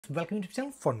Welcome to the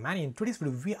channel for Manny. In today's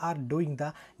video we are doing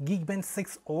the Geekbench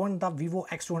 6 on the Vivo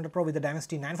X200 Pro with the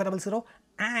Dimensity 9400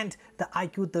 and the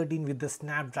IQ13 with the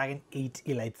Snapdragon 8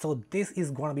 Elite. So this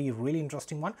is gonna be a really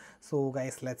interesting one. So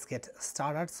guys, let's get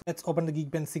started. So let's open the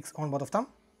Geekbench 6 on both of them.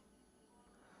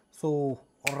 So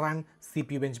run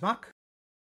CPU benchmark.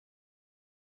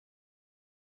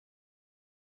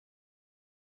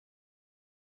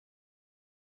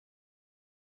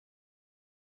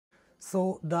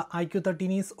 So the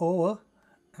IQ13 is over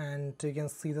and you can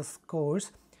see the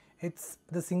scores. It's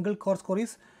the single core score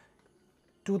is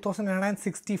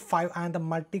 2965 and the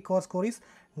multi-core score is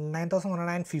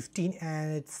 9115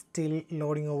 and it's still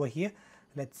loading over here.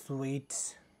 Let's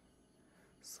wait.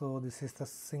 So this is the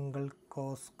single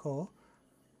core score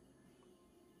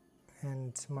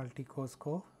and multi-core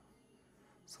score.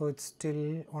 So it's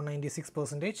still on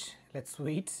 96%. Let's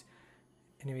wait.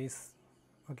 Anyways,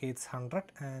 okay, it's 100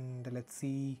 and let's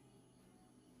see.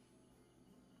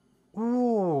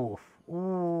 Ooh,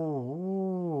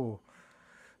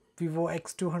 Vivo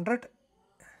X200,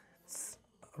 it's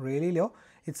really low.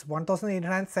 It's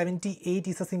 1878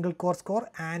 is a single core score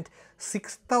and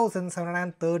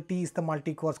 6730 is the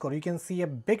multi-core score. You can see a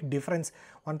big difference,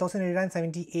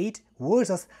 1878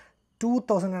 versus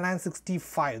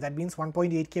 2065. That means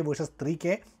 1.8K versus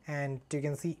 3K, and you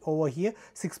can see over here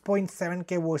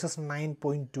 6.7K versus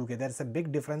 9.2K. There's a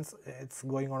big difference. It's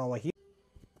going on over here.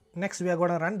 Next we are going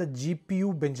to run the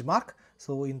GPU benchmark.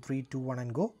 So in 3, 2, 1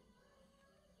 and go.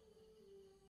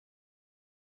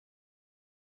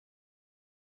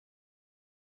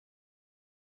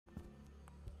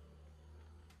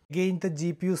 Again the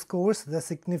GPU scores, the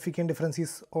significant difference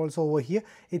is also over here.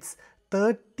 It's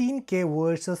 13K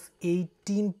versus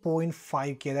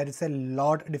 18.5K. That is a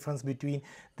lot difference between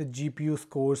the GPU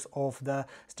scores of the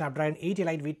Snapdragon 8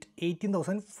 Elite with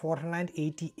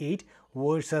 18,488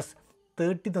 versus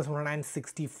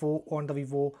 30,164 on the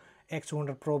Vivo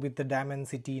X200 Pro with the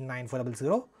Dimensity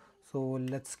 9400. So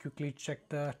let's quickly check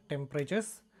the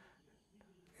temperatures.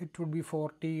 It would be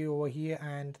 40 over here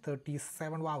and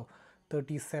 37. Wow,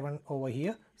 37 over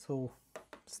here. So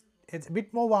it's a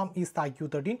bit more warm is the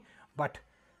IQ13, but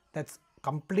that's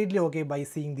completely okay by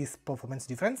seeing this performance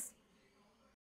difference.